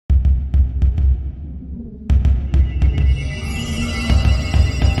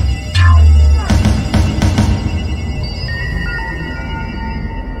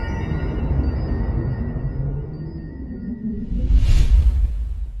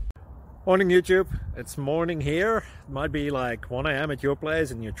Morning YouTube, it's morning here. It might be like 1 a.m. at your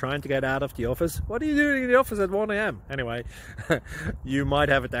place and you're trying to get out of the office. What are you doing in the office at 1 a.m? Anyway, you might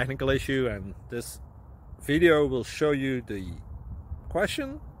have a technical issue and this video will show you the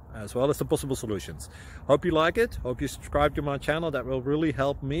question as well as the possible solutions. Hope you like it, hope you subscribe to my channel. That will really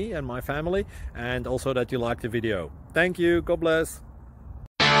help me and my family, and also that you like the video. Thank you, God bless.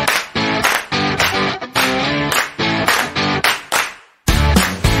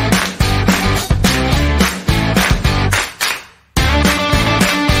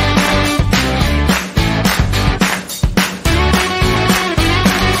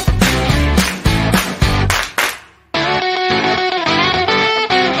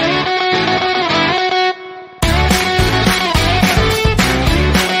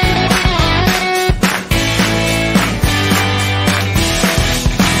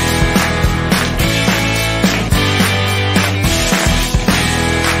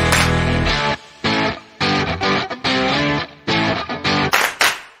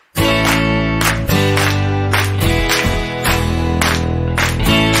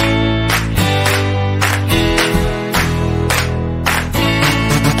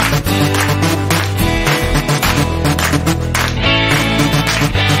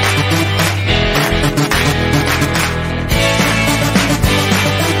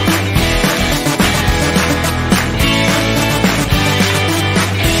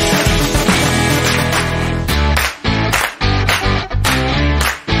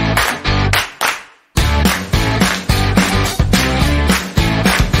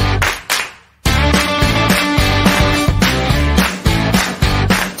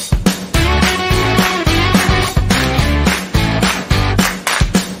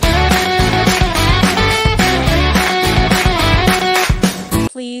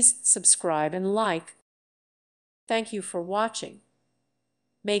 Please subscribe and like. Thank you for watching.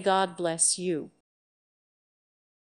 May God bless you.